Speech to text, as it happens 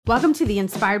Welcome to the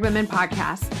Inspired Women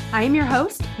Podcast. I am your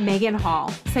host, Megan Hall,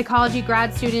 psychology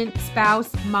grad student,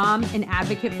 spouse, mom, and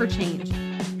advocate for change.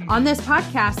 On this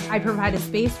podcast, I provide a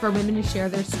space for women to share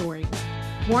their stories.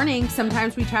 Warning,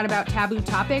 sometimes we chat about taboo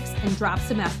topics and drop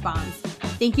some F-bombs.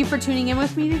 Thank you for tuning in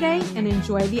with me today and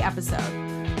enjoy the episode.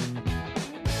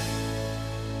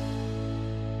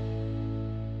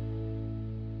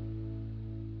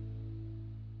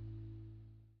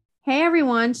 Hey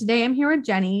everyone, today I'm here with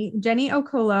Jenny. Jenny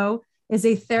Okolo is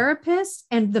a therapist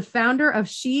and the founder of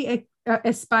She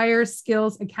Aspires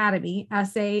Skills Academy,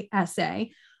 SA,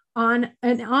 on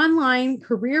an online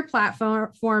career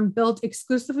platform built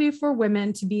exclusively for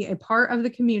women to be a part of the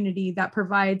community that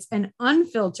provides an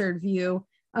unfiltered view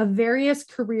of various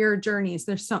career journeys.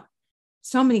 There's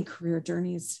so many career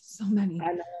journeys, so many.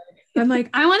 I know. I'm like,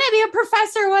 I want to be a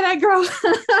professor when I grow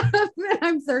up.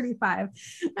 I'm 35.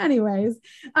 Anyways,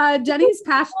 Jenny's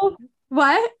passion.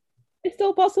 What? It's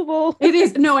still possible. It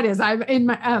is. No, it is. I'm in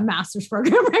my master's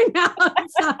program right now.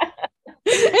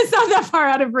 It's not that far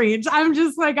out of reach. I'm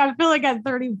just like, I feel like at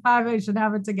 35, I should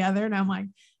have it together. And I'm like,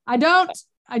 I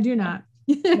do not.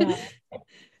 No.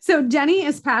 So Jenny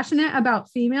is passionate about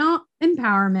female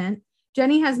empowerment.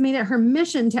 Jenny has made it her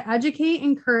mission to educate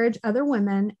and encourage other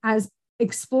women, as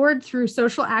explored through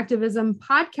social activism,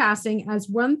 podcasting as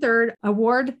 1/3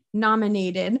 award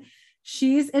nominated,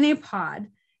 She's in a Pod,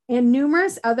 and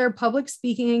numerous other public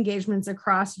speaking engagements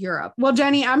across Europe. Well,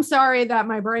 Jenny, I'm sorry that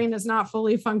my brain is not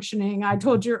fully functioning. I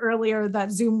told you earlier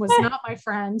that Zoom was not my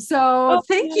friend. So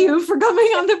thank you for coming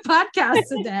on the podcast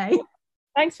today.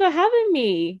 Thanks for having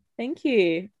me. Thank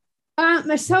you.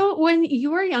 So when you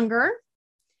were younger,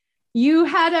 you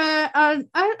had I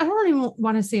don't even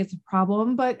want to say it's a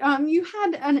problem, but you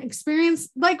had an experience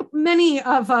like many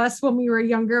of us when we were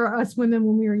younger, us women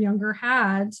when we were younger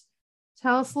had.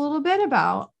 Tell us a little bit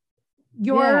about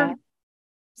your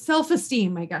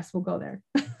self-esteem, I guess we'll go there.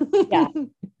 Yeah.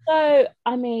 So,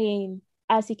 I mean,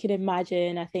 as you can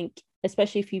imagine, I think,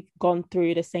 especially if you've gone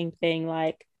through the same thing,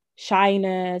 like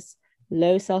shyness,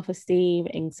 low self-esteem,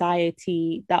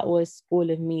 anxiety, that was all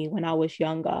of me when I was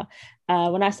younger.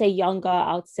 When I say younger,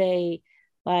 I would say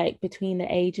like between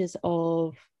the ages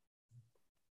of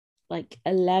like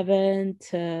 11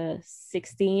 to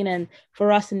 16. And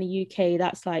for us in the UK,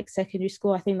 that's like secondary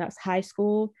school. I think that's high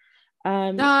school.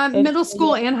 Middle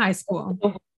school and high school.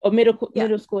 Or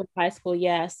middle school and high school,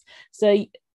 yes. So,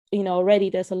 you know, already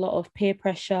there's a lot of peer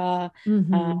pressure.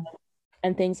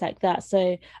 And things like that.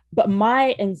 So, but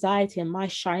my anxiety and my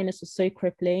shyness was so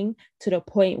crippling to the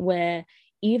point where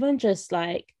even just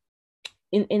like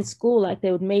in school, like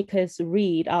they would make us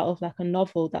read out of like a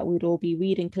novel that we'd all be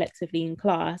reading collectively in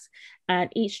class.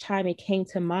 And each time it came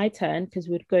to my turn, because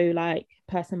we'd go like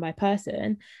person by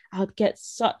person, I would get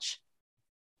such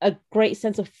a great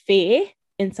sense of fear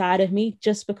inside of me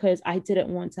just because I didn't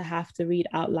want to have to read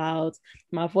out loud.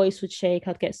 My voice would shake,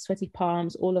 I'd get sweaty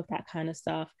palms, all of that kind of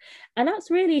stuff. And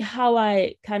that's really how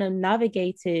I kind of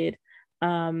navigated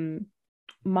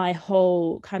my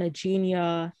whole kind of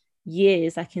junior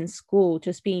years, like in school,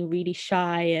 just being really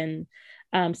shy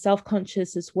and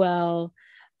self-conscious as well.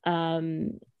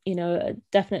 You know,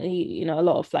 definitely, you know, a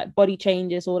lot of like body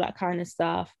changes, all that kind of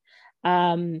stuff.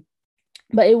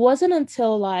 But it wasn't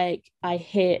until like I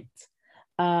hit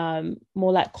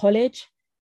more like college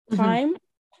time.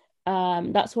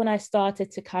 That's when I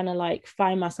started to kind of like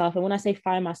find myself. And when I say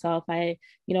find myself, I,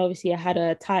 you know, obviously I had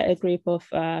a tighter group of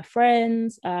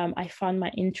friends. I found my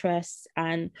interests,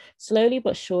 and slowly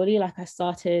but surely, like I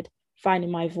started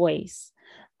finding my voice.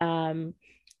 But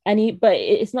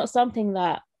it's not something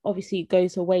that obviously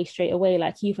goes away straight away.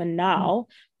 Like even now,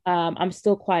 I'm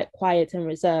still quite quiet and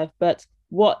reserved, but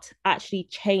what actually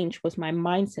changed was my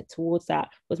mindset towards that,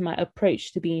 was my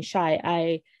approach to being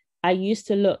shy. I used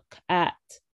to look at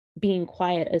being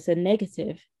quiet as a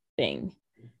negative thing,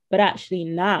 but actually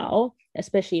now,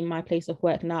 especially in my place of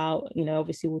work now, you know,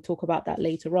 obviously we'll talk about that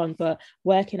later on, but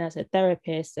working as a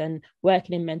therapist and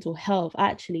working in mental health,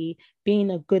 actually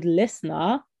being a good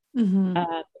listener,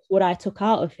 what I took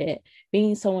out of it,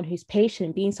 being someone who's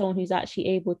patient, being someone who's actually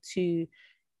able to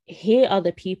hear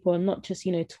other people and not just,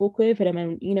 you know, talk over them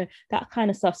and, you know, that kind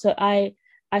of stuff. So I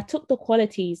took the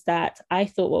qualities that I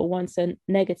thought were once a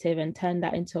negative and turned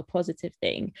that into a positive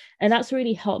thing. And that's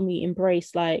really helped me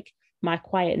embrace like my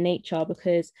quiet nature,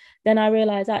 because then I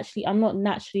realized actually I'm not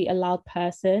naturally a loud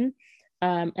person.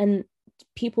 And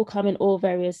people come in all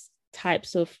various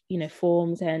types of, you know,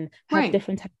 forms and have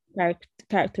different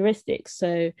characteristics.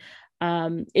 So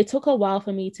it took a while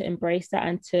for me to embrace that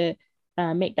and to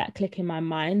make that click in my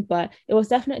mind, but it was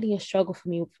definitely a struggle for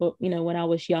me for, you know, when I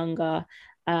was younger.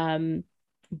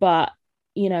 But,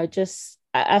 you know, just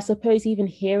I suppose even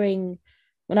hearing,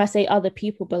 when I say other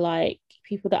people, but like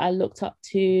people that I looked up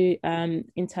to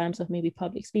in terms of maybe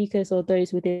public speakers or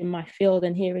those within my field,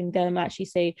 and hearing them actually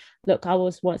say, look, I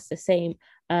was once the same,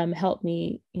 helped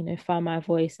me, find my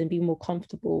voice and be more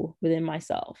comfortable within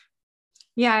myself.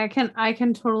 Yeah, I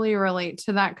can totally relate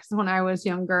to that, because when I was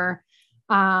younger,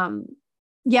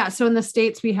 yeah, so in the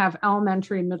States we have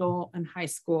elementary, middle, and high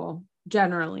school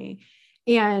generally.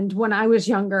 And when I was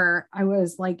younger, I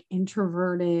was like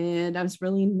introverted. I was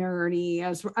really nerdy.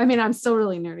 I'm still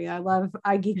really nerdy.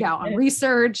 I geek out on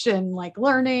research and like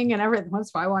learning and everything.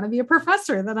 That's why I want to be a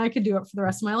professor. Then I could do it for the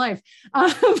rest of my life.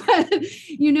 But,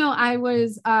 I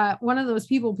was one of those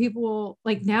people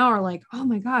like now are like, oh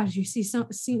my gosh, you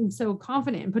seem so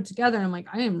confident and put together. And I'm like,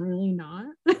 I am really not.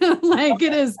 Like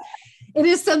it is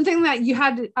something that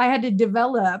I had to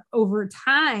develop over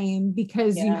time,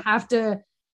 because you have to,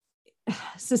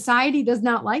 society does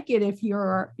not like it if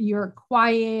you're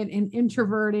quiet and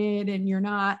introverted, and you're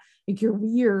not, like, you're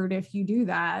weird if you do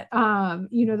that,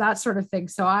 that sort of thing.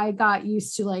 So I got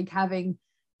used to like having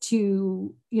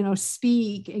to,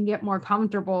 speak and get more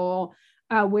comfortable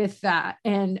with that.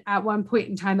 And at one point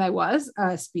in time, I was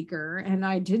a speaker and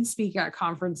I did speak at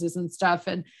conferences and stuff.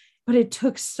 But it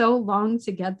took so long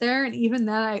to get there. And even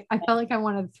then I felt like I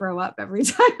wanted to throw up every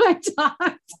time I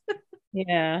talked.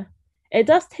 Yeah. It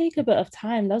does take a bit of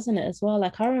time, doesn't it, as well?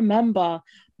 Like I remember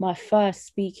my first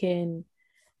speaking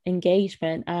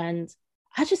engagement, and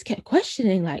I just kept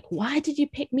questioning, like, why did you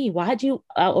pick me? Why did you,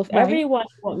 out of everyone,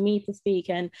 want me to speak?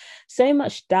 And so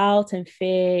much doubt and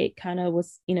fear kind of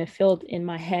was, filled in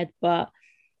my head. But,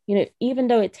 even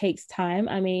though it takes time,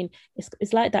 I mean,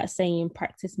 it's like that saying,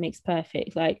 practice makes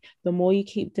perfect. Like the more you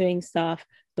keep doing stuff,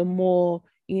 the more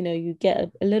you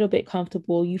get a little bit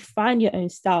comfortable, you find your own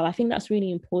style. I think that's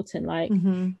really important. Like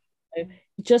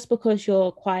just because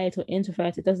you're quiet or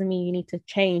introverted doesn't mean you need to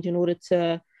change in order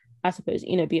to, I suppose,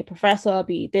 be a professor,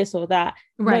 be this or that.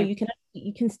 Right. No,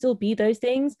 you can still be those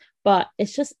things, but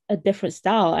it's just a different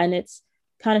style, and it's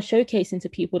kind of showcasing to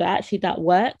people that actually that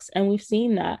works. And we've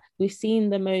seen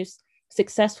the most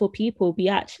successful people be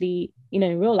actually,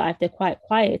 in real life, they're quite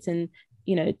quiet and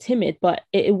timid, but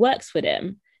it works for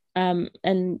them.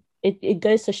 And it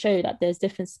goes to show that there's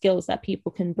different skills that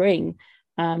people can bring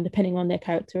depending on their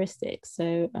characteristics.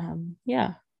 So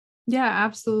yeah,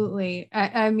 absolutely.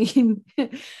 I mean,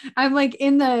 I'm like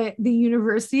in the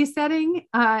university setting,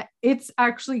 it's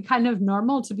actually kind of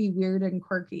normal to be weird and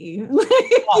quirky.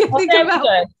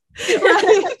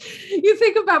 You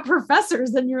think about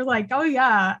professors and you're like, oh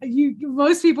yeah,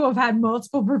 most people have had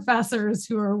multiple professors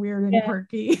who are weird and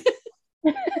quirky.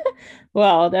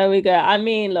 Well, there we go. I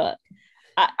mean, look,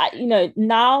 I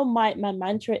now my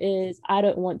mantra is, I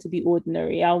don't want to be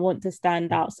ordinary. I want to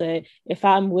stand out. So if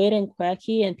I'm weird and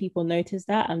quirky and people notice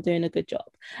that, I'm doing a good job.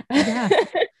 Yeah.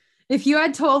 If you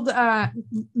had told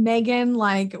Megan,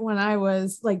 like when I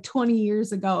was like 20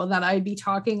 years ago, that I'd be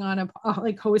talking on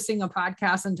like hosting a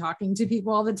podcast and talking to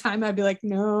people all the time, I'd be like,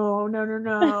 no.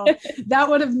 That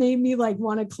would have made me like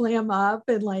want to clam up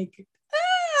and like,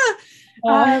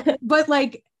 but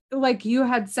like you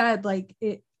had said, like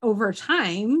it over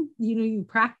time, you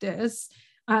practice,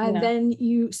 then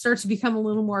you start to become a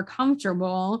little more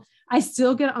comfortable. I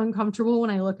still get uncomfortable when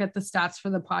I look at the stats for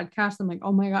the podcast. I'm like,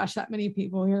 oh my gosh, that many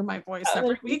people hear my voice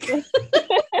every week.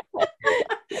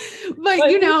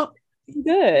 But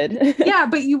good. Yeah,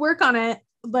 but you work on it,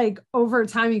 like over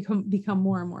time you become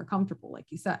more and more comfortable, like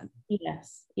you said.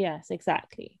 Yes,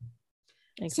 exactly.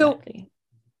 So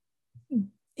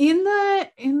in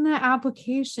the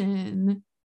application,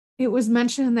 it was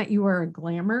mentioned that you were a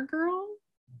glamour girl.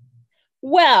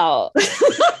 Well,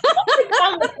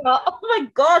 oh my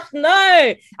gosh,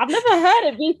 no, I've never heard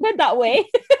it being said that way.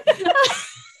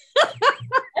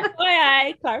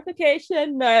 FYI,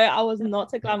 clarification, no, I was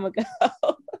not a glamour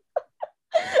girl.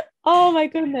 Oh my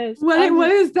goodness.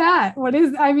 What is that? What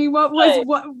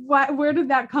where did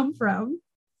that come from?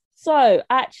 So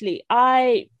actually,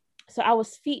 I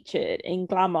was featured in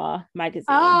Glamour magazine.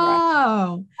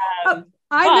 Oh, right?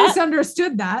 I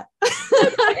misunderstood that.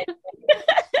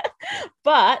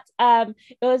 But it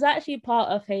was actually part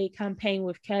of a campaign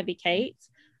with Curvy Kate.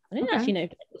 I didn't actually know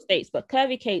the States, but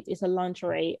Curvy Kate is a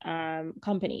lingerie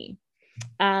company.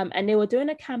 And they were doing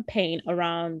a campaign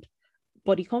around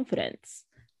body confidence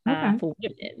for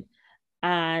women.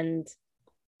 And,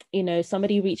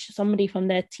 somebody from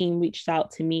their team reached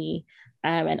out to me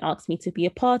and asked me to be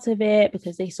a part of it,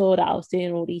 because they saw that I was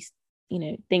doing all these,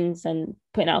 things and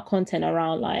putting out content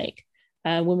around like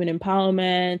women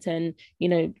empowerment and,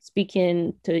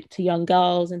 speaking to young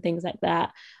girls and things like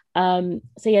that. So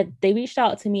yeah, they reached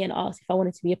out to me and asked if I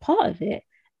wanted to be a part of it.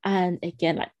 And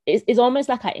again, like it's almost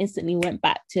like I instantly went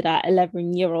back to that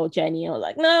 11-year-old Jenny. I was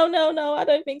like, no, no, no, I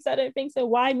don't think so. I don't think so.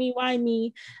 Why me? Why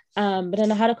me? But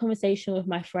then I had a conversation with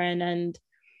my friend, and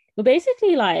we're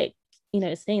basically like,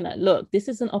 saying that, look, this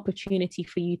is an opportunity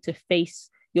for you to face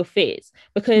your fears.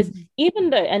 Because even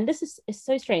though, and this is it's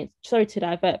so strange, sorry to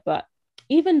divert, but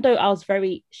even though I was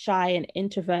very shy and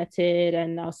introverted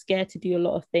and I was scared to do a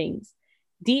lot of things,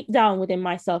 deep down within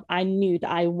myself, I knew that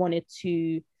I wanted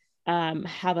to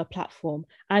have a platform.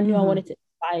 I knew I wanted to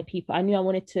inspire people. I knew I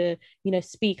wanted to,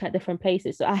 speak at different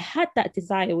places. So I had that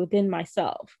desire within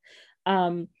myself.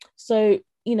 So,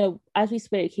 as we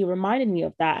spoke, he reminded me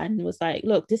of that and was like,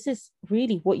 look, this is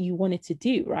really what you wanted to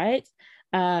do, right?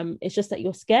 It's just that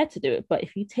you're scared to do it. But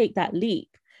if you take that leap,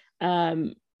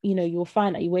 you'll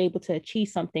find that you were able to achieve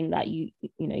something that you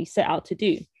set out to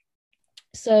do.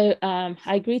 So I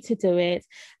agreed to do it,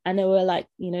 and there were like,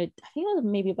 I think it was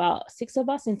maybe about 6 of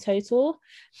us in total,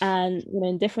 and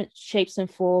in different shapes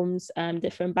and forms,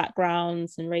 different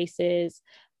backgrounds and races,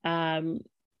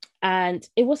 and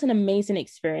it was an amazing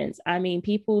experience. I mean,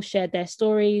 people shared their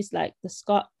stories, like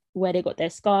where they got their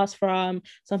scars from.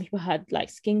 Some people had like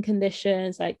skin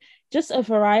conditions, like just a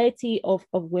variety of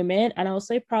women, and I was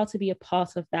so proud to be a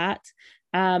part of that.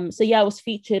 So yeah, I was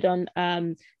featured on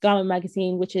Garment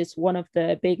magazine, which is one of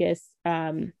the biggest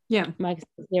magazines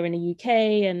here in the UK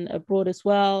and abroad as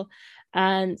well.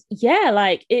 And yeah,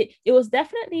 like it was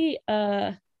definitely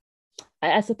I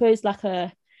suppose like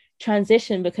a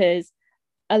transition, because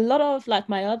a lot of like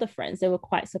my other friends, they were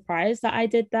quite surprised that I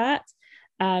did that,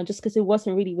 just because it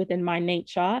wasn't really within my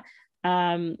nature.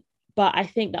 But I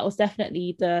think that was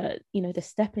definitely the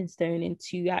stepping stone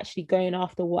into actually going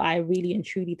after what I really and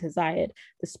truly desired,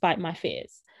 despite my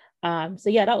fears. So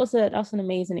yeah, that was an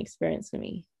amazing experience for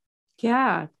me.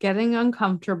 Yeah, getting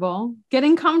comfortable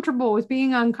with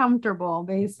being uncomfortable,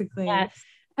 basically. Yes,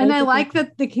 and I like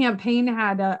that the campaign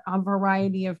had a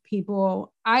variety of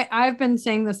people. I've been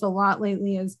saying this a lot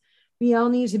lately, is we all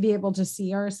need to be able to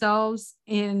see ourselves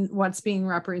in what's being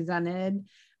represented,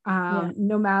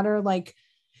 no matter like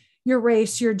your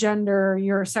race, your gender,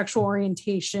 your sexual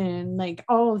orientation, like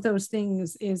all of those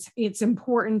things. It's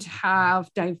important to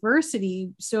have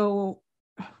diversity. So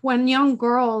when young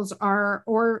girls are,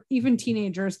 or even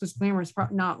teenagers, because glamour is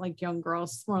not like young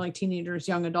girls, it's more like teenagers,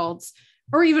 young adults,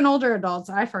 or even older adults.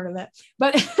 I've heard of it.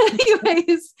 But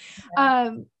anyways,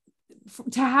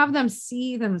 to have them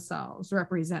see themselves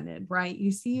represented, right?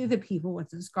 You see the people with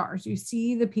the scars, you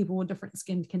see the people with different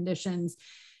skin conditions.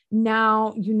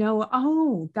 Now,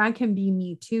 oh, that can be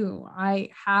me too. I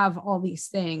have all these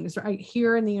things, right?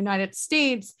 Here in the United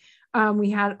States, we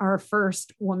had our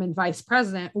first woman vice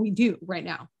president. We do right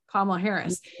now, Kamala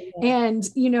Harris. And,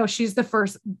 she's the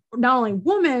first, not only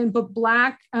woman, but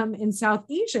Black and South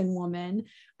Asian woman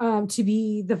to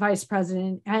be the vice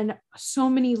president. And so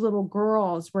many little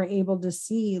girls were able to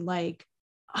see like,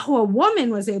 oh, a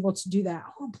woman was able to do that.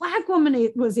 Oh, a Black woman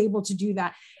was able to do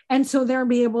that. And so they'll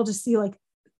be able to see like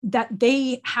that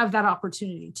they have that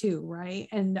opportunity too, right?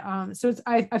 And so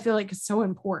I feel like it's so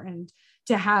important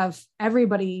to have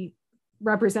everybody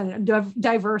represented,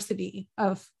 diversity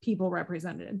of people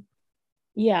represented.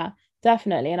 Yeah,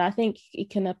 definitely. And I think it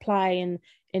can apply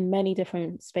in many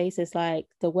different spaces, like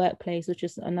the workplace, which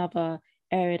is another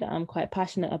area that I'm quite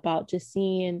passionate about. Just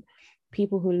seeing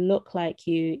people who look like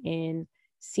you in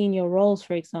senior roles,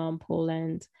 for example,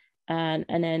 and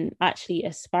then actually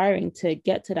aspiring to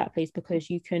get to that place, because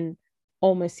you can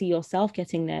almost see yourself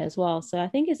getting there as well. So I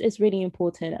think it's really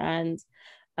important, and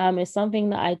it's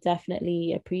something that I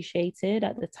definitely appreciated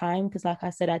at the time, because like I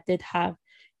said, I did have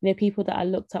people that I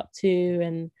looked up to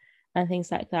and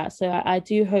things like that. So I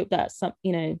do hope that some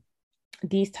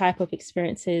these type of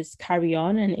experiences carry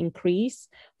on and increase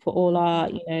for all our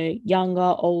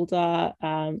younger, older,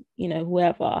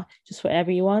 whoever, just for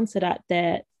everyone, so that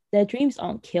their dreams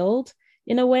aren't killed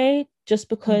in a way just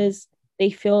because they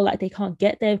feel like they can't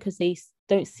get there because they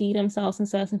don't see themselves in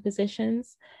certain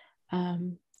positions.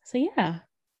 So yeah.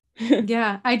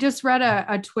 Yeah, I just read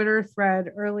a Twitter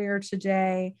thread earlier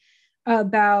today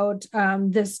about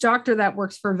this doctor that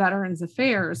works for Veterans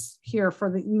Affairs here for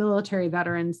the military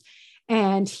veterans.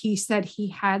 And he said he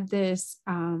had this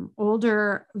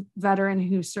older veteran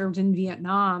who served in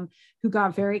Vietnam who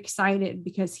got very excited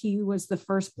because he was the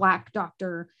first Black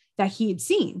doctor that he had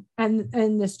seen. And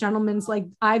this gentleman's like,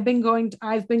 I've been going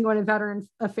to Veteran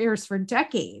Affairs for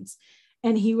decades.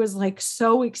 And he was like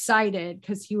so excited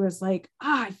because he was like,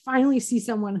 I finally see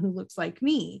someone who looks like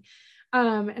me.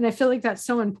 And I feel like that's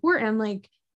so important. Like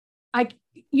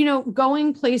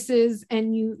going places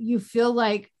and you feel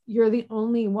like you're the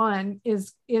only one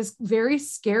is very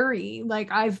scary.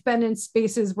 Like I've been in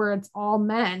spaces where it's all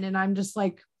men and I'm just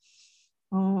like,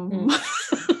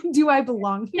 do I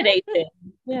belong here?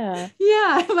 Yeah.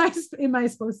 Yeah. Am I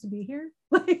supposed to be here?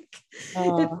 Like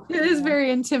it is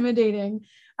very intimidating.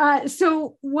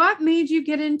 So what made you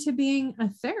get into being a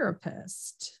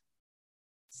therapist?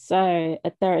 So a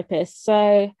therapist.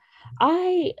 So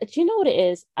do you know what it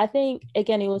is? I think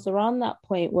again, it was around that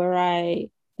point where I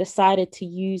decided to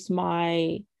use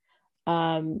my,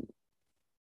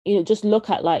 just look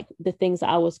at like the things that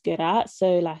I was good at.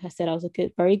 So like I said,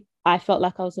 I felt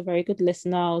like I was a very good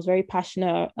listener. I was very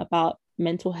passionate about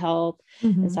mental health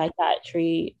and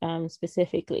psychiatry,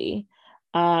 specifically.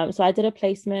 So I did a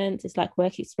placement. It's like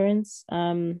work experience,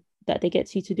 that they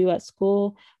get you to do at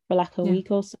school for like a week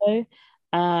or so,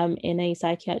 in a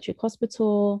psychiatric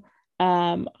hospital.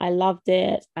 I loved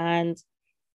it. And,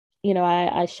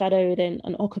 I shadowed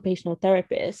an occupational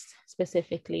therapist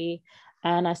specifically.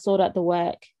 And I saw that the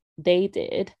work they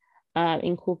did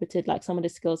incorporated like some of the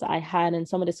skills that I had and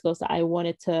some of the skills that I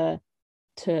wanted to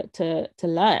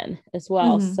learn as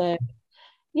well. So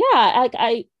yeah,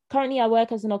 I currently I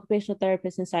work as an occupational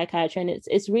therapist in psychiatry, and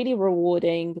it's really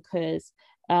rewarding because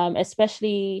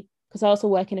especially because I also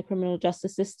work in the criminal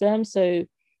justice system, so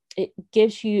it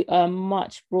gives you a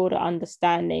much broader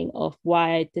understanding of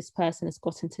why this person has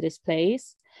gotten to this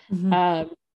place.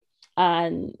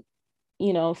 And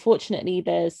unfortunately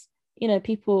there's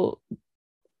people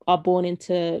are born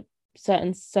into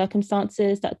certain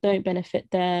circumstances that don't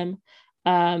benefit them,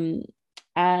 and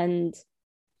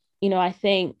I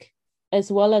think as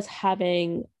well as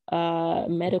having a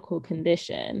medical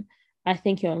condition, I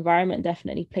think your environment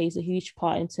definitely plays a huge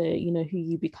part into who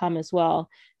you become as well.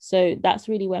 So that's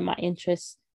really where my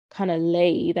interest kind of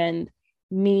laid, and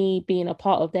me being a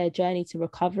part of their journey to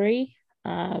recovery,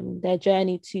 their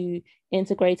journey to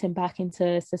integrating back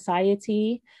into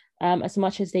society, as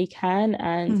much as they can,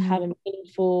 and have a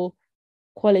meaningful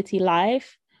quality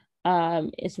life,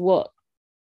 is what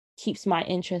keeps my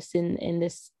interest in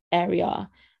this area.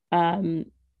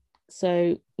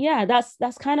 So yeah,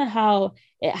 that's kind of how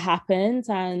it happened,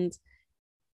 and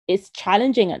it's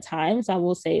challenging at times, I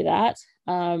will say that.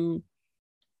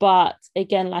 But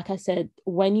again, like I said,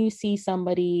 when you see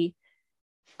somebody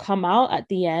come out at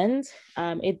the end,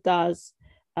 it does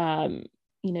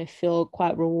feel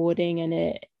quite rewarding, and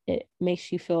it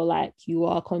makes you feel like you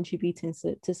are contributing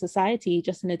to society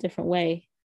just in a different way.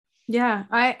 Yeah,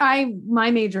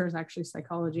 my major is actually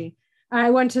psychology.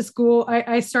 I went to school.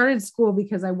 I started school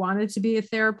because I wanted to be a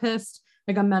therapist,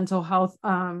 like a mental health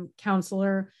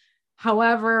counselor.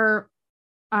 However,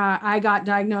 I got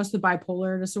diagnosed with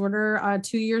bipolar disorder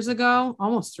 2 years ago,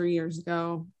 almost 3 years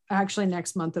ago. Actually,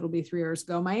 next month it'll be 3 years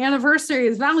ago. My anniversary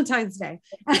is Valentine's Day,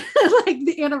 like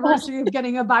the anniversary of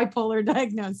getting a bipolar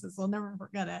diagnosis. I'll never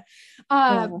forget it.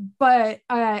 But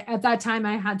at that time,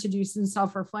 I had to do some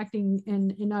self-reflecting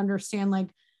and understand, like,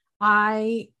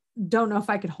 I don't know if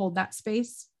I could hold that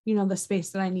space, the space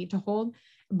that I need to hold.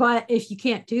 But if you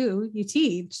can't do, you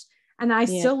teach. And I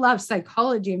still love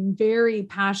psychology. I'm very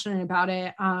passionate about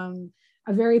it. I'm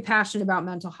very passionate about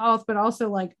mental health, but also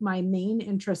like my main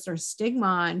interests are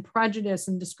stigma and prejudice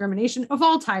and discrimination of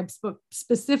all types, but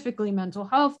specifically mental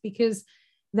health, because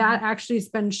that actually has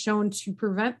been shown to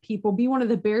prevent people, be one of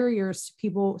the barriers to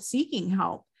people seeking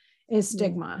help is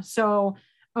stigma. So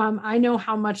I know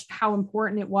how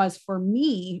important it was for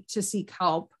me to seek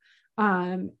help.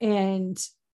 And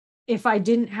if I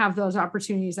didn't have those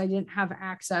opportunities, I didn't have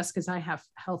access because I have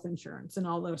health insurance and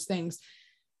all those things,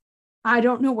 I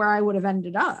don't know where I would have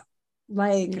ended up.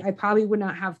 Like, I probably would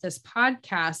not have this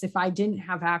podcast if I didn't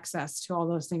have access to all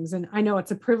those things. And I know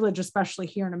it's a privilege, especially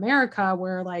here in America,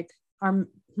 where like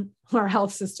our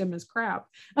health system is crap,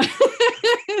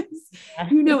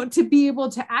 to be able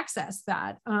to access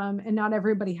that. And not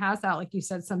everybody has that. Like you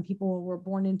said, some people were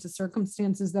born into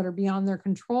circumstances that are beyond their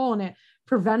control, and it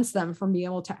prevents them from being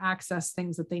able to access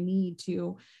things that they need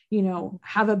to,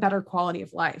 have a better quality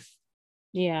of life.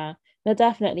 Yeah, no,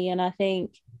 definitely. And I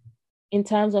think in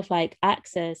terms of like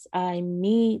access, I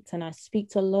meet and I speak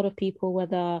to a lot of people,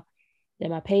 whether they're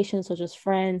my patients or just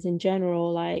friends in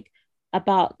general, like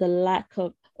about the lack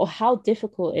of, or how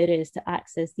difficult it is to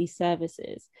access these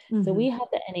services. So we have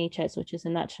the NHS, which is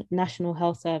a national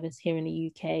health service here in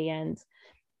the UK, and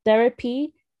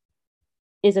therapy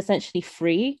is essentially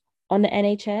free on the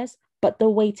NHS, but the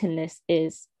waiting list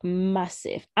is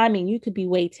massive. I mean, you could be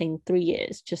waiting 3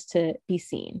 years just to be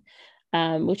seen,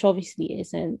 which obviously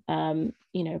isn't,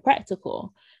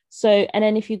 practical. So, and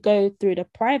then if you go through the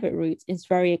private route, it's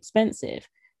very expensive.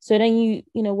 So then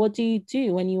what do you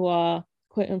do when you are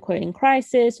quote unquote in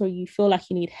crisis, or you feel like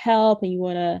you need help and you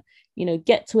want to,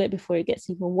 get to it before it gets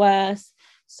even worse.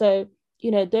 So,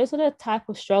 those are the type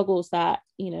of struggles that,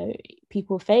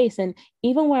 people face. And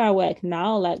even where I work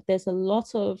now, like there's a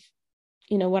lot of,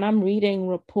 when I'm reading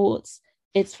reports,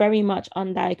 it's very much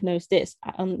undiagnosed this,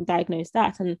 undiagnosed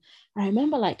that. And I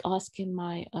remember like asking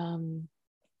my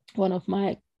one of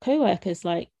my co-workers,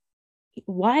 like,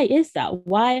 why is that?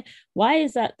 Why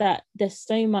is that there's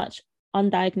so much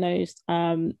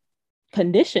undiagnosed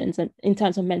conditions in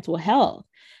terms of mental health,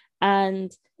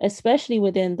 and especially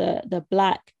within the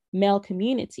Black male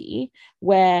community,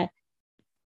 where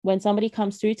when somebody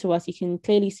comes through to us, you can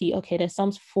clearly see, okay, there's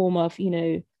some form of,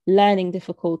 learning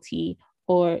difficulty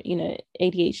or,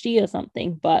 ADHD or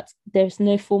something, but there's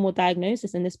no formal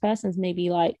diagnosis. And this person's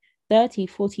maybe like 30,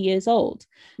 40 years old.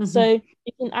 Mm-hmm. So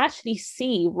you can actually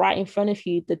see right in front of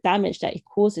you the damage that it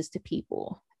causes to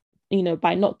people,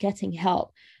 by not getting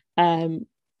help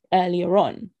earlier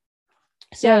on.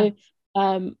 So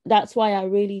that's why I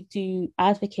really do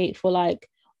advocate for like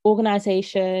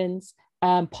organizations,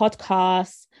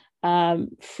 podcasts,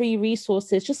 free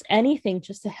resources, just anything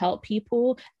just to help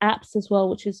people, apps as well,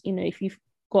 which is, if you've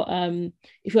got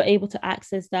if you're able to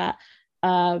access that,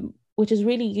 which is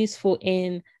really useful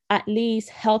in at least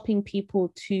helping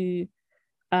people to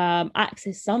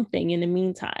access something in the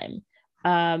meantime,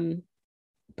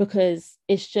 because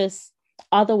it's just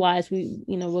otherwise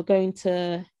we're going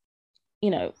to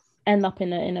end up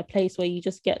in a place where you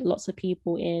just get lots of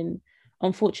people in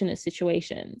unfortunate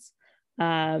situations.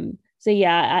 So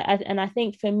yeah, I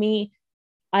think for me,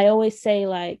 I always say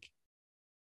like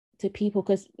to people,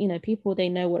 because people, they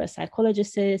know what a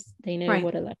psychologist is, they know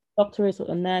what a doctor is, what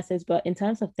a nurse is, but in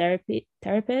terms of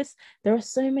therapists, there are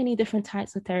so many different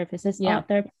types of therapists. There's art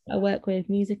therapists I work with,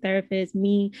 music therapists,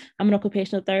 I'm an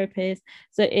occupational therapist.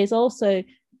 So it's also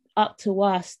up to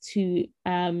us to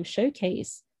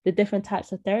showcase the different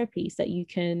types of therapies that you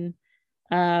can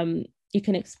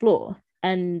explore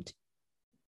and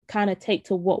kind of take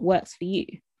to what works for you.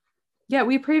 Yeah,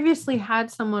 we previously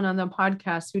had someone on the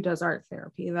podcast who does art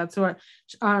therapy. That's what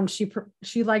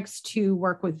she likes to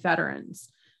work with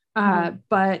veterans.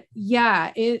 But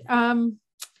yeah,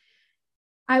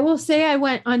 I will say I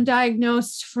went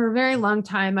undiagnosed for a very long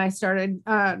time. I started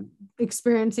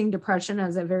experiencing depression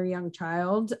as a very young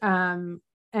child. And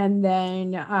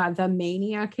then the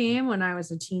mania came when I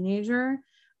was a teenager.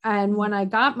 And when I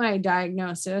got my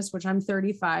diagnosis, which I'm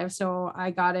 35, so I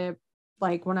got it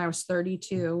like when I was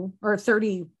 32 or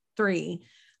 33,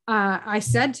 I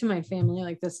said to my family,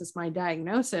 like, this is my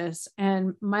diagnosis.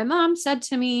 And my mom said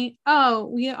to me, oh,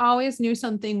 we always knew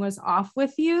something was off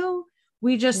with you.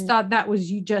 We just thought that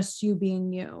was you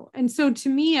being you. And so to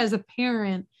me as a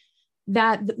parent,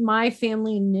 that my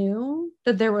family knew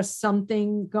that there was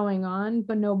something going on,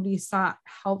 but nobody sought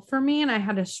help for me. And I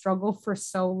had to struggle for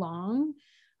so long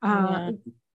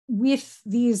with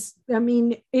these. I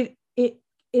mean,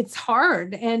 it's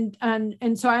hard. And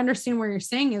so I understand what you're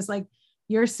saying is like,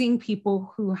 you're seeing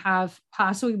people who have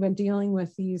possibly been dealing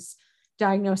with these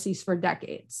diagnoses for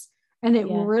decades. And it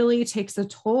really takes a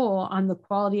toll on the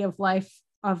quality of life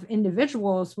of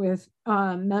individuals with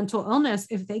mental illness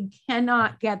if they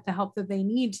cannot get the help that they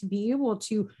need to be able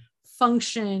to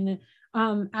function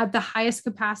at the highest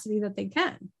capacity that they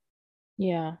can.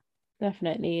 Yeah,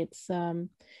 definitely.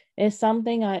 It's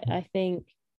something I think,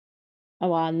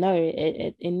 I know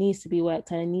it needs to be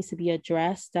worked on, it needs to be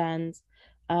addressed. And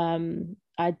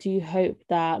I do hope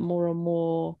that more and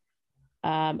more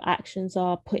actions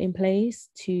are put in place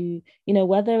to,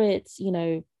 whether it's,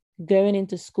 going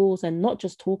into schools and not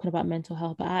just talking about mental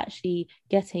health, but actually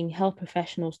getting health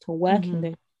professionals to work in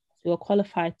those who are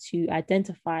qualified to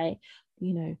identify,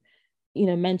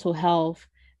 mental health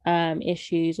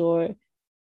issues, or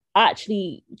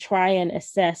actually try and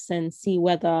assess and see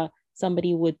whether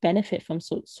somebody would benefit from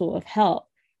sort of help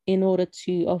in order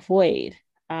to avoid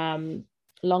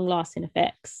long-lasting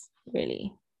effects,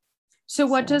 really. So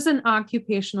what does an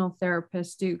occupational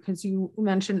therapist do? Because you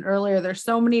mentioned earlier, there's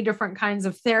so many different kinds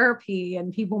of therapy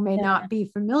and people may not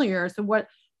be familiar. So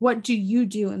what do you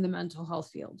do in the mental health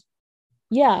field?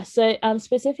 Yeah, so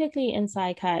specifically in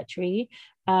psychiatry,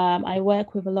 I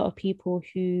work with a lot of people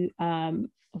who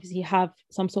obviously have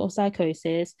some sort of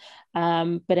psychosis,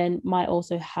 but then might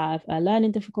also have a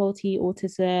learning difficulty,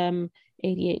 autism,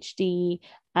 ADHD,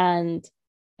 and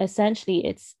essentially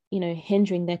it's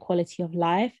hindering their quality of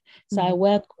life. So I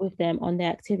work with them on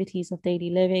their activities of daily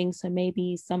living. So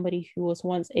maybe somebody who was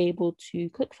once able to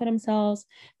cook for themselves,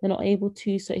 they're not able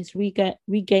to, so it's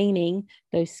regaining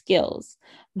those skills.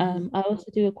 I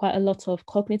also do quite a lot of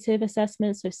cognitive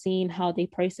assessments, so seeing how they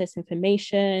process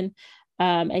information,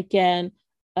 again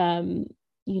um,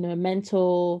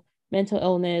 mental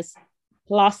illness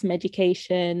plus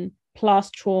medication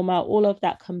plus trauma, all of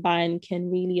that combined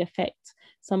can really affect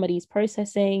somebody's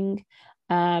processing.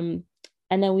 And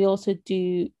then we also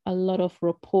do a lot of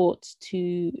reports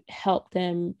to help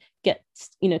them get,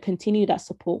 continue that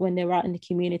support when they're out in the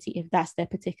community, if that's their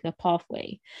particular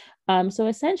pathway. So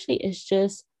essentially, it's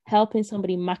just helping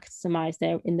somebody maximize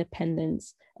their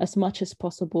independence as much as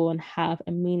possible and have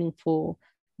a meaningful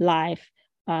life,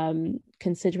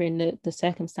 considering the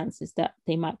circumstances that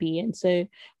they might be in. So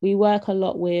we work a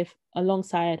lot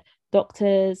alongside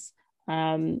doctors,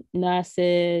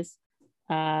 nurses,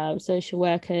 social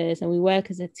workers, and we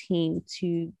work as a team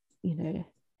to,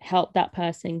 help that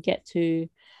person get to,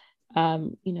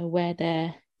 where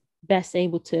they're best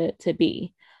able to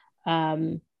be.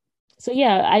 So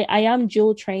yeah, I am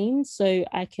dual trained, so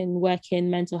I can work in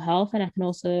mental health and I can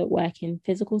also work in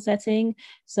physical setting.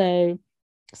 So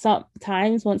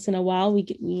sometimes, once in a while,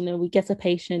 we get a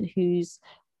patient who's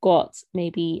got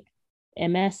maybe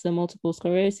MS or multiple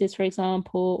sclerosis, for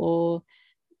example, or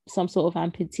some sort of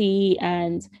amputee,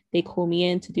 and they call me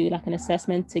in to do like an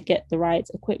assessment to get the right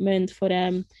equipment for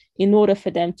them in order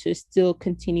for them to still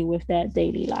continue with their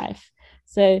daily life.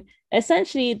 So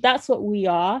essentially, that's what we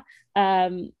are.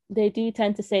 They do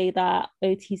tend to say that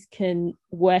OTs can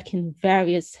work in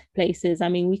various places. I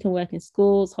mean, we can work in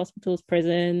schools, hospitals,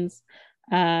 prisons,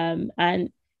 and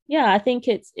yeah, I think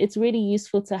it's really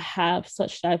useful to have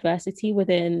such diversity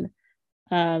within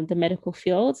the medical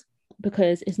field,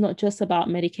 because it's not just about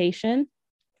medication.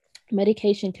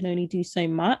 Medication can only do so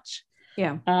much.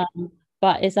 Yeah.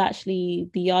 But it's actually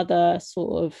the other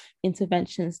sort of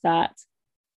interventions that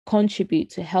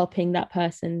contribute to helping that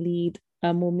person lead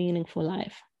a more meaningful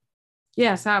life.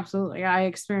 Yes, absolutely. I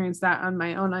experienced that on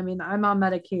my own. I mean, I'm on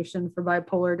medication for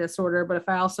bipolar disorder, but if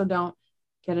I also don't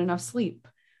get enough sleep,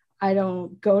 I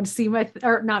don't go to see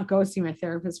or not go see my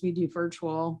therapist. We do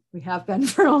virtual. We have been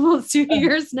for almost 2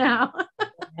 years now.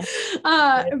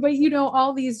 But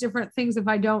all these different things, if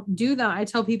I don't do them, I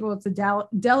tell people it's a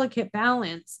delicate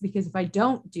balance, because if I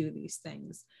don't do these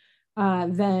things,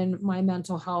 then my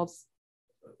mental health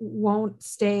won't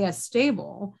stay as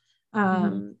stable.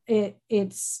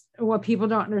 It's what people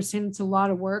don't understand. It's a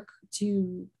lot of work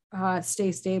to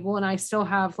stay stable. And I still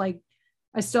have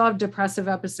depressive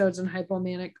episodes and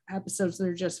hypomanic episodes that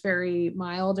are just very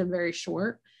mild and very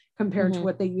short compared to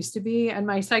what they used to be. And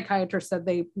my psychiatrist said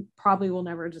they probably will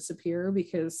never disappear,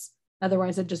 because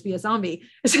otherwise I'd just be a zombie.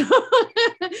 So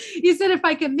he said, if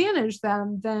I can manage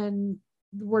them, then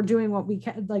we're doing what we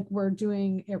can, like we're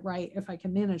doing it right if I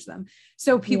can manage them.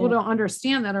 So people don't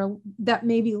understand that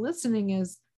maybe listening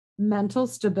is mental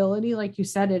stability. Like you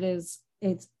said, it's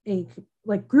a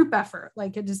like group effort.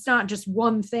 Like it is not just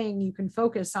one thing you can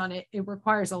focus on. It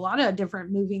requires a lot of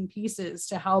different moving pieces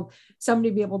to help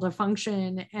somebody be able to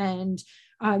function and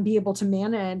be able to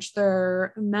manage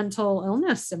their mental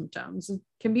illness symptoms. It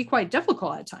can be quite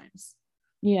difficult at times.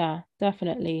 Yeah,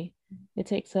 definitely. It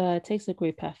takes a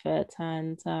group effort,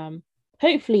 and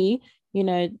hopefully,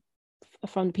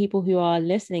 from the people who are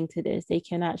listening to this, they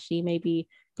can actually maybe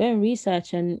go and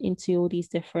research into all these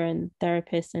different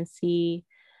therapists and see,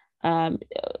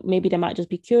 maybe they might just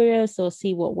be curious or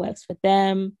see what works for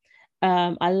them.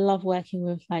 I love working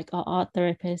with like our art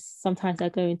therapists. Sometimes I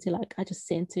go into I just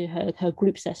sit into her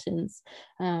group sessions,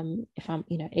 if I'm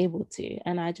able to,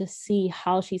 and I just see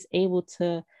how she's able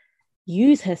to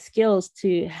use her skills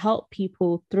to help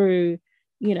people through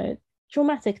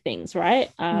traumatic things, right?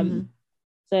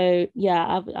 So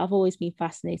yeah, I've always been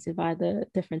fascinated by the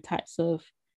different types of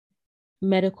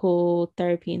medical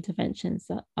therapy interventions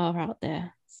that are out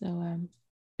there. So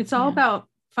it's all about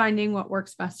finding what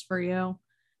works best for you.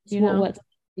 What works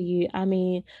for you. I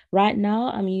mean, right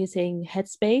now I'm using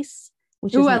Headspace,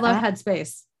 which I love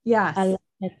Headspace. Yes, I love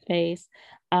Headspace.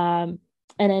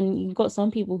 And then you've got some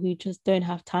people who just don't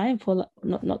have time for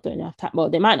not don't have time. Well,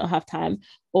 they might not have time,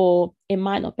 or it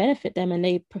might not benefit them, and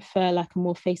they prefer like a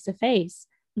more face-to-face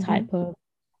type of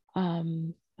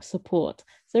support.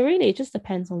 So really, it just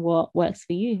depends on what works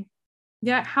for you.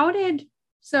 Yeah. How did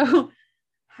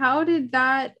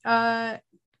that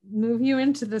move you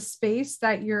into the space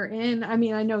that you're in? I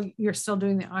mean, I know you're still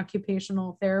doing the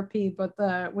occupational therapy, but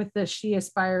with the She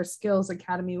Aspires Skills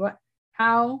Academy,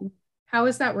 how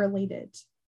is that related?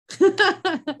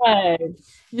 So,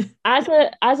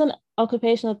 as an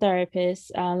occupational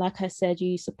therapist, like I said,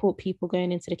 you support people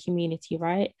going into the community,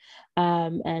 right?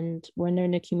 And when they're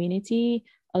in the community,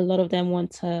 a lot of them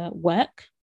want to work,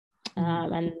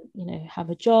 and have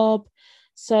a job.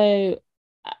 So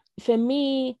for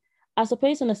me, I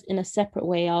suppose in a separate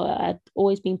way, I'd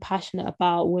always been passionate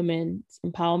about women's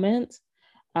empowerment.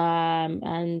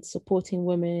 and supporting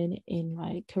women in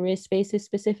like career spaces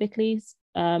specifically,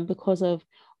 because of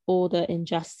all the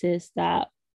injustice that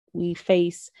we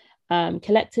face,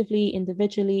 collectively,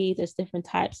 individually. There's different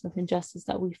types of injustice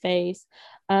that we face.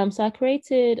 So I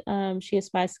created She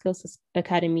Aspires Skills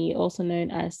Academy, also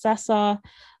known as SASA,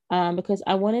 because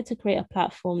I wanted to create a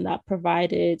platform that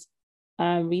provided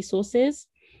resources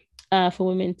for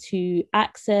women to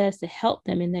access, to help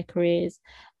them in their careers.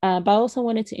 But I also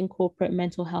wanted to incorporate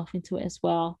mental health into it as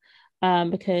well,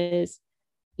 because,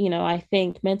 I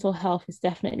think mental health is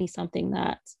definitely something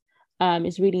that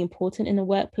is really important in the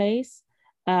workplace,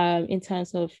 in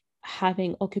terms of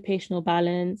having occupational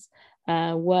balance,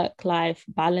 work-life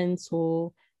balance,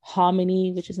 or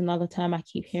harmony, which is another term I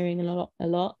keep hearing a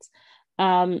lot.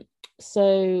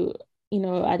 So,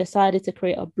 I decided to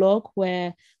create a blog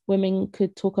where women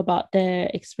could talk about their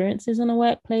experiences in the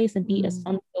workplace and be as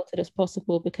unfiltered as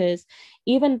possible, because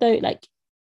even though like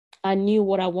I knew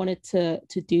what I wanted to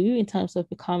do in terms of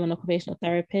becoming an occupational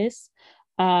therapist,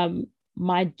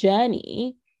 my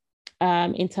journey,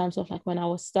 in terms of like when I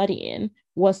was studying,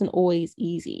 wasn't always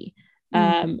easy.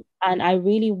 And I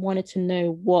really wanted to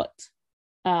know what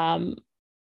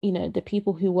the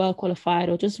people who were qualified,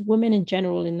 or just women in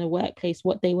general in the workplace,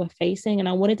 what they were facing. And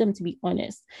I wanted them to be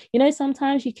honest.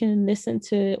 Sometimes you can listen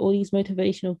to all these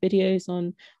motivational videos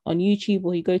on YouTube,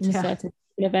 or you go to certain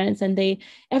events, and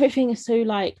everything is so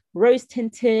like rose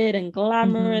tinted and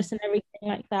glamorous and everything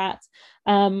like that.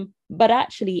 But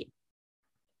actually,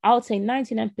 I would say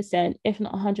 99%, if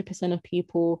not 100% of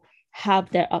people have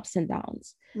their ups and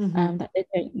downs, that they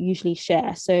don't usually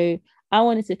share. So I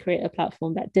wanted to create a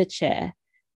platform that did share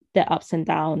their ups and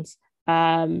downs,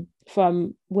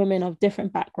 from women of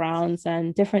different backgrounds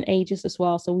and different ages as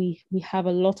well. So we have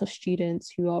a lot of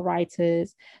students who are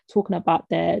writers talking about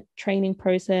their training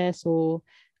process, or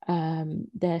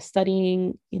their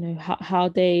studying, how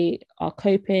they are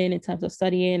coping in terms of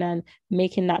studying and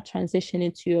making that transition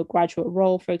into a graduate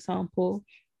role, for example.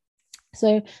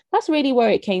 So that's really where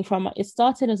it came from. It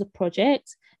started as a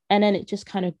project, and then it just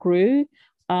kind of grew,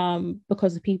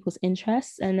 because of people's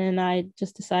interests. And then I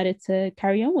just decided to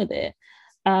carry on with it.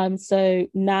 So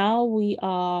now we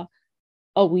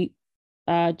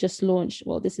just launched,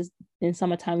 well, this is in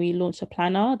summertime, we launched a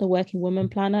planner, the Working Woman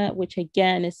Planner, which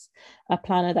again is a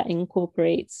planner that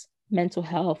incorporates mental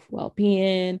health,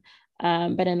 well-being,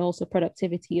 but then also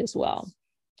productivity as well.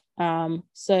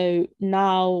 So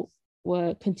now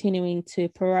we're continuing to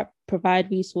provide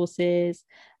resources,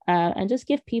 and just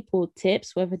give people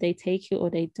tips, whether they take it or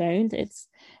they don't. It's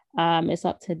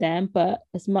up to them. But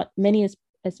many as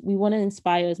we want to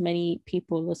inspire as many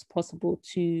people as possible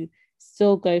to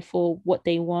still go for what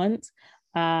they want,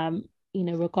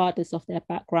 regardless of their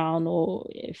background, or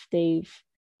if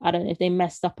if they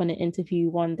messed up on an interview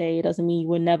one day, it doesn't mean you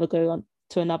will never go on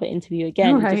to another interview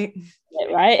again. Right.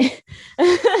 Right.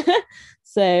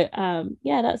 So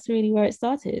that's really where it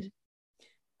started.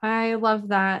 I love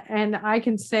that. And I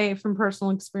can say from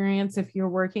personal experience, if you're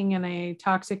working in a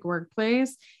toxic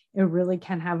workplace, it really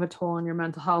can have a toll on your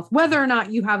mental health, whether or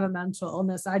not you have a mental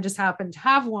illness. I just happen to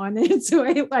have one. And so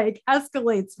it like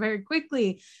escalates very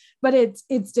quickly, but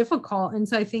it's difficult. And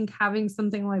so I think having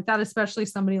something like that, especially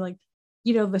somebody like,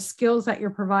 the skills that you're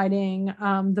providing,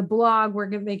 the blog where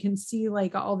they can see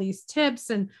like all these tips,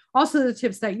 and also the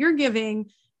tips that you're giving,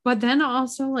 but then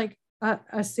also like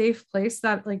a safe place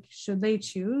that like, should they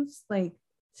choose like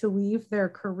to leave their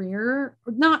career,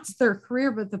 not their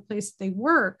career, but the place they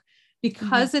work,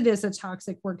 because it is a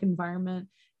toxic work environment,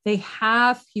 they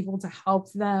have people to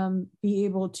help them be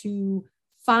able to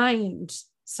find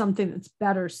something that's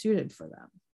better suited for them.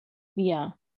 Yeah,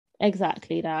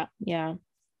 exactly that. Yeah.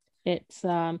 It's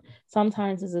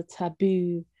sometimes it's a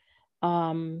taboo,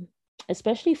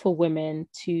 especially for women,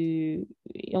 to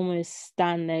almost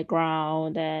stand their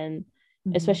ground, and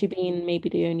especially being maybe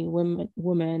the only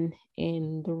woman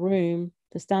in the room,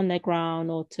 to stand their ground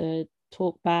or to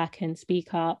talk back and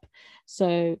speak up.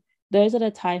 So those are the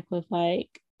type of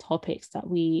like topics that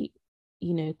we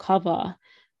cover,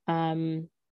 and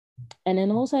then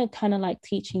also kind of like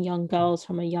teaching young girls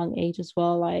from a young age as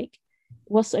well. Like,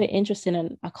 what's so interesting,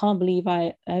 and I can't believe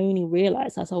I only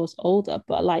realized as I was older,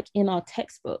 but like in our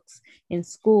textbooks in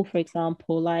school, for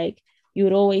example, like you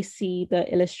would always see the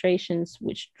illustrations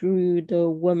which drew the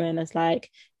woman as like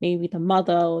maybe the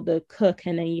mother or the cook,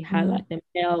 and then you had like the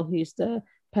male who's the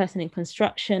person in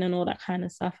construction and all that kind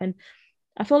of stuff. And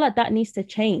I feel like that needs to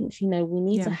change. We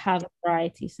need to have a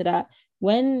variety, so that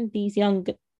when these young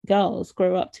girls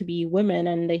grow up to be women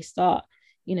and they start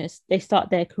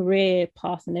their career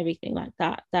path and everything like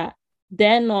that, that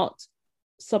they're not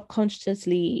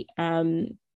subconsciously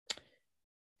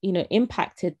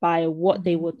impacted by what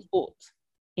they were taught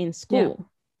in school,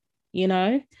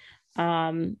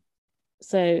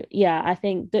 so yeah, I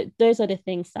think that those are the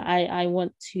things that I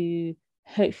want to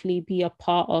hopefully be a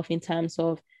part of in terms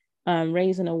of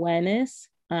raising awareness,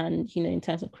 and in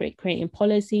terms of creating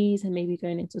policies, and maybe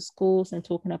going into schools and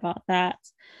talking about that.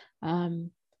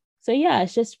 So yeah,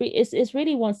 it's just it's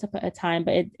really one step at a time,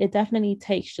 but it definitely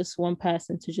takes just one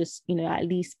person to just at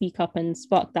least speak up and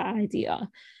spark that idea,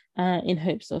 in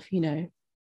hopes of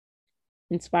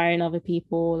inspiring other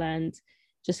people and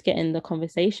just getting the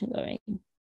conversation going.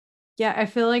 Yeah, I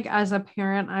feel like as a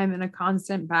parent, I'm in a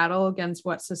constant battle against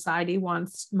what society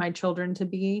wants my children to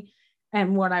be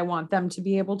and what I want them to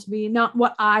be able to be. Not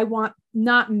what I want,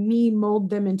 not me mold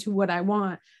them into what I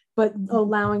want, but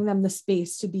allowing them the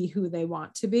space to be who they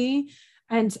want to be.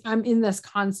 And I'm in this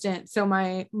constant. So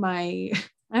my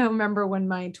I remember when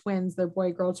my twins, their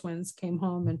boy-girl twins, came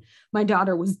home, and my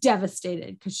daughter was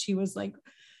devastated because she was like,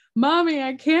 Mommy,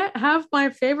 I can't have my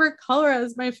favorite color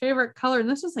as my favorite color. And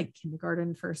this was like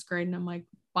kindergarten, first grade. And I'm like,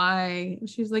 why? And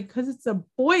she's like, because it's a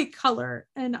boy color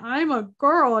and I'm a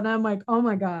girl. And I'm like, oh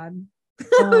my God.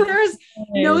 There's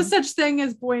no such thing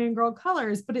as boy and girl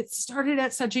colors, but it started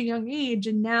at such a young age.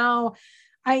 And now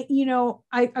I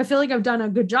feel like I've done a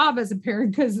good job as a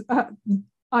parent, because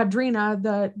Audrina,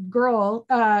 the girl,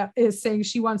 is saying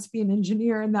she wants to be an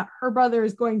engineer, and that her brother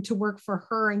is going to work for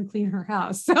her and clean her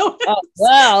house. So, oh,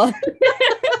 wow.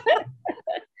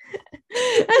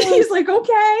 And he's like,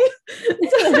 okay.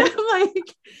 So I'm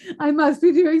like, I must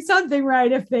be doing something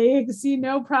right if they see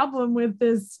no problem with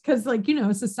this. Because, like,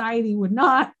 society would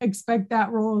not expect the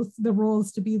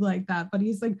roles to be like that. But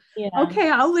he's like, okay,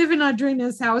 I'll live in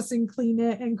Audrina's house and clean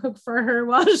it and cook for her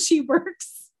while she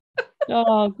works.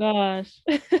 Oh gosh.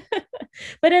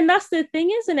 But then that's the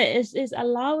thing, isn't it? Is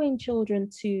allowing children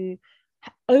to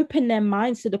open their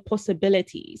minds to the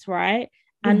possibilities, right?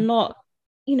 And not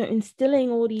instilling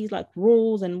all these like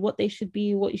rules and what they should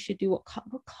be, what you should do, what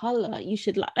color you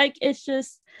should like it's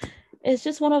just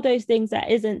one of those things that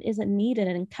isn't needed,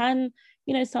 and can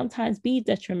sometimes be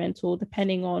detrimental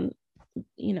depending on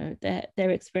their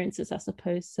experiences, I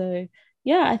suppose. So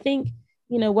yeah, I think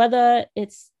whether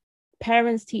it's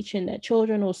parents teaching their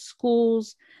children or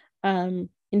schools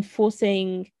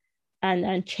enforcing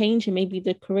and changing maybe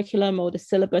the curriculum or the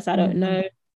syllabus, I don't know,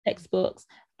 textbooks,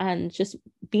 and just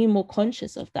being more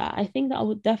conscious of that, I think that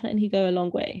would definitely go a long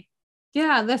way.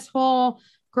 Yeah, this whole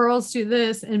girls do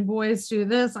this and boys do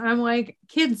this, I'm like,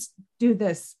 kids do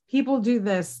this, people do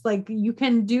this, like you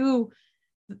can do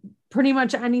pretty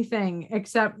much anything,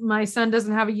 except my son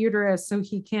doesn't have a uterus, so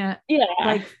he can't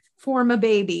like form a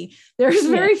baby. There's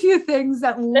very few things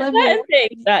that limit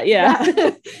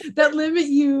that limit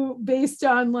you based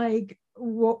on like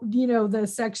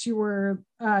the sex you were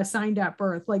assigned at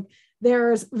birth. Like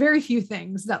there's very few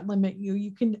things that limit you.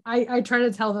 You can, I try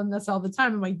to tell them this all the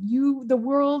time. I'm like, the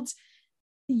world,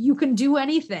 you can do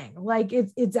anything. Like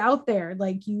it's out there.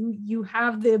 Like you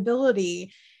have the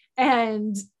ability,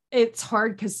 and it's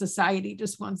hard because society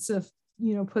just wants to,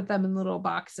 put them in little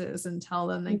boxes and tell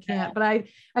them they can't. But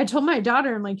I told my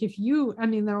daughter, I'm like,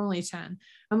 they're only 10.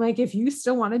 I'm like, if you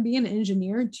still want to be an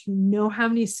engineer, do you know how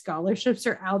many scholarships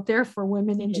are out there for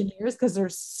women engineers? Because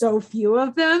there's so few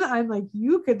of them. I'm like,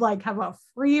 you could like have a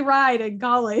free ride in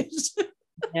college.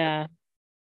 Yeah.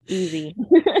 Easy.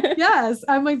 Yes.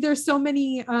 I'm like, there's so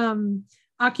many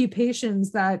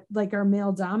occupations that like are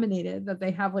male dominated that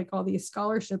they have like all these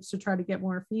scholarships to try to get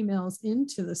more females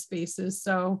into the spaces.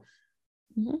 So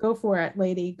go for it,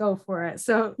 lady, go for it.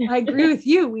 So I agree with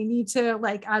you. We need to,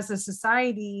 like, as a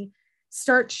society,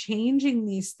 start changing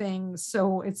these things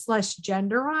so it's less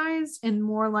genderized and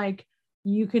more like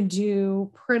you can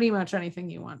do pretty much anything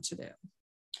you want to do.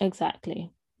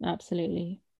 Exactly.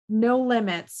 Absolutely. No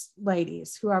limits,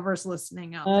 ladies, whoever's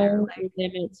listening out there. No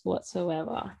limits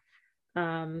whatsoever.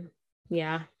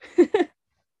 Yeah.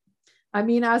 I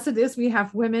mean, as it is, we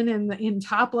have women in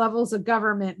top levels of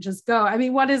government. Just go. I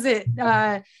mean, what is it?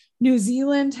 New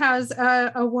Zealand has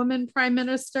a woman prime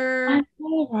minister. I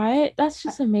know, right? That's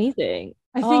just amazing.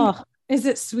 I think, is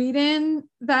it Sweden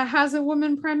that has a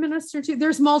woman prime minister too?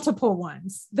 There's multiple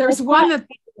ones. There's one that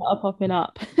are popping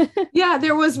up. Yeah,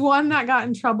 there was one that got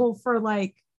in trouble for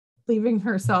like leaving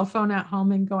her cell phone at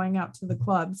home and going out to the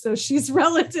club. So she's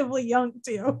relatively young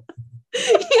too.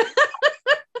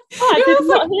 I did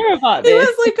not hear about this. It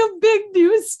was like a big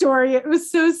news story. It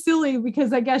was so silly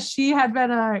because I guess she had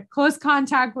been a close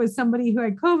contact with somebody who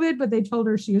had COVID, but they told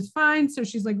her she was fine. So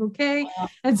she's like, okay.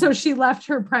 And so she left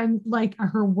her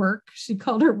her work. She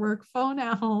called her work phone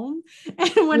at home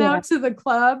and went out to the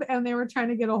club, and they were trying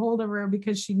to get a hold of her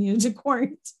because she needed to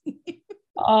quarantine.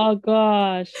 Oh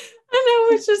gosh. I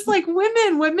know, it's just like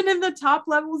women in the top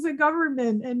levels of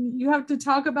government, and you have to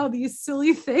talk about these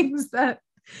silly things that,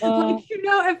 like,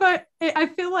 if I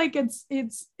feel like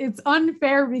it's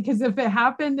unfair, because if it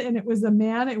happened and it was a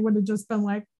man, it would have just been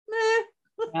like, meh.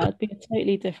 Yeah, it'd be a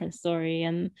totally different story.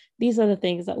 And these are the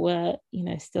things that we're,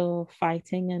 still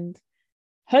fighting. And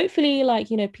hopefully, like,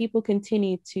 people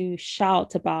continue to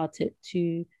shout about it,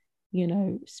 to,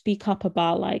 speak up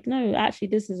about, like, no, actually,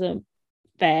 this isn't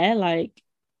fair, like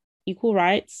equal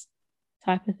rights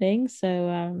type of thing.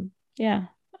 So, yeah,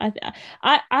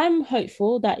 I'm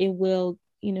hopeful that it will,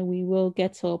 we will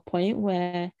get to a point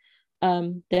where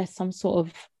there's some sort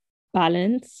of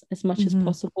balance as much as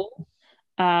possible.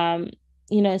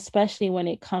 Especially when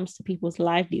it comes to people's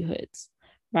livelihoods,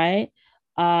 right?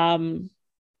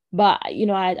 But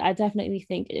I definitely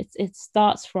think it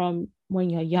starts from when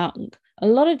you're young. A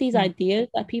lot of these ideas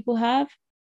that people have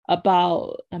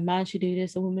about a man should do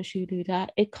this, a woman should do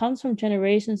that, it comes from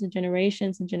generations and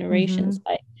generations and generations.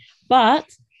 Like, but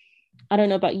I don't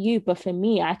know about you, but for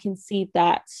me, I can see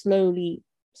that slowly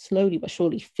but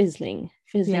surely fizzling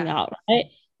out, right?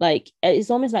 Like,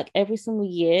 it's almost like every single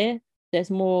year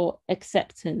there's more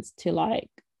acceptance to, like,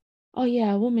 oh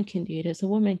yeah, a woman can do this, a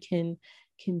woman can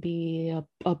be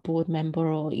a board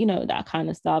member, or that kind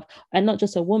of stuff. And not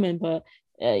just a woman, but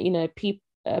a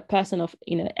person of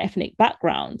ethnic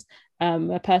background,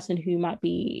 a person who might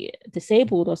be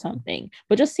disabled or something,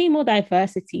 but just see more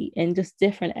diversity in just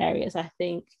different areas. I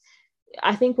think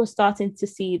we're starting to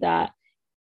see that,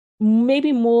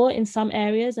 maybe more in some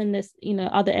areas, and there's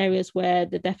other areas where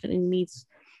there definitely needs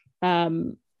there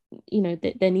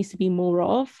needs to be more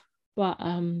of. But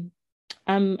I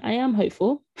am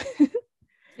hopeful.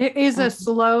 It is a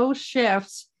slow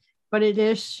shift, but it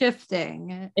is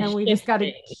shifting, and we just got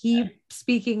to keep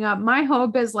speaking up. My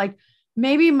hope is, like,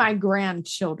 maybe my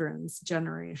grandchildren's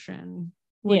generation,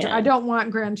 which I don't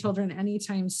want grandchildren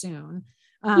anytime soon.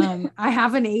 I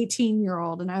have an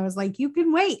 18-year-old, and I was like, you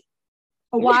can wait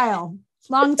a while,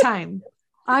 long time.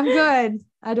 I'm good.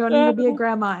 I don't need to be a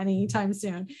grandma anytime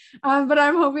soon. But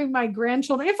I'm hoping my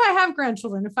grandchildren, if I have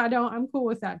grandchildren, if I don't, I'm cool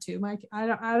with that too.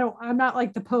 I'm not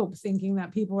like the Pope thinking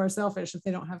that people are selfish if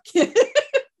they don't have kids.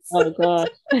 Oh God,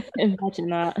 imagine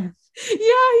that. Yeah,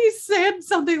 he said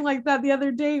something like that the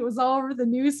other day. It was all over the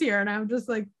news here, and I'm just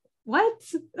like, what?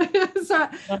 So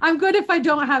I'm good if I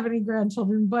don't have any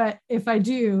grandchildren, but if I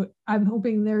do, I'm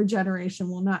hoping their generation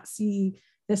will not see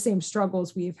the same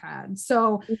struggles we've had.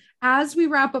 So as we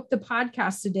wrap up the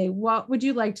podcast today, what would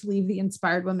you like to leave the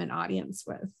Inspired Women audience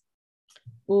with?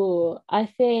 Oh, I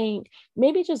think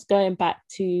maybe just going back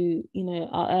to,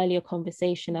 our earlier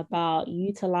conversation about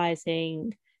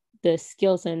utilizing the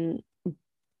skills and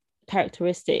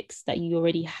characteristics that you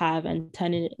already have and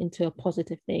turning it into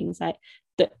positive things. Like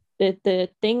the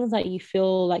things that you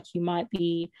feel like you might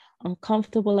be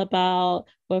uncomfortable about,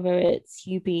 whether it's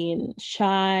you being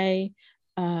shy,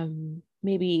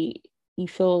 maybe you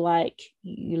feel like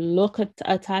you look at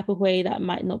a type of way that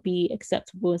might not be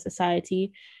acceptable in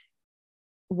society.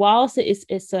 Whilst it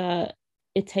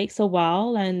takes a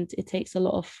while and it takes a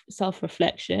lot of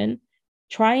self-reflection,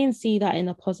 try and see that in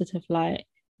a positive light.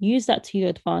 Use that to your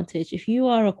advantage. If you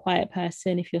are a quiet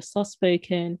person, if you're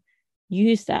soft-spoken,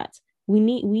 use that.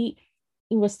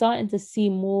 We're starting to see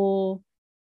more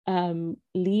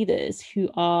leaders who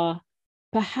are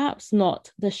perhaps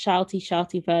not the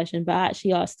shouty version, but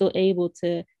actually are still able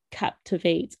to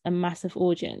captivate a massive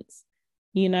audience,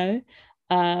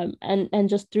 and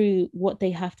just through what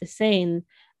they have to say.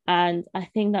 And I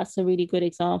think that's a really good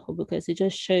example, because it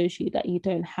just shows you that you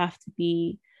don't have to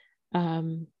be,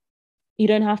 you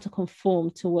don't have to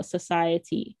conform to what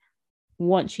society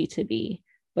wants you to be,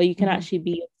 but you can actually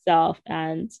be yourself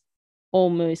and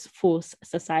almost force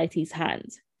society's hand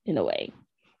in a way.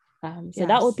 So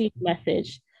that would be the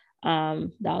message that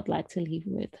I'd like to leave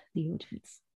with the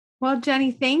audience. Well,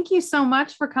 Jenny, thank you so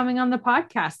much for coming on the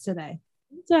podcast today.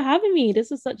 Thanks for having me.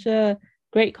 This was such a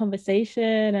great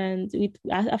conversation, and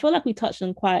I feel like we touched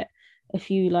on quite a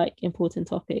few important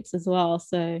topics as well.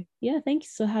 So yeah, thank you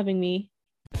for having me.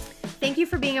 Thank you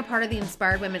for being a part of the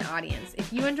Inspired Women audience.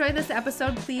 If you enjoyed this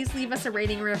episode, please leave us a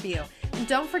rating and review. And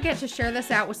don't forget to share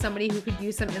this out with somebody who could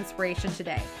use some inspiration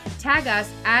today. Tag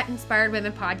us at Inspired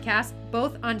Women Podcast,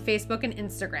 both on Facebook and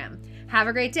Instagram. Have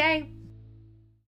a great day.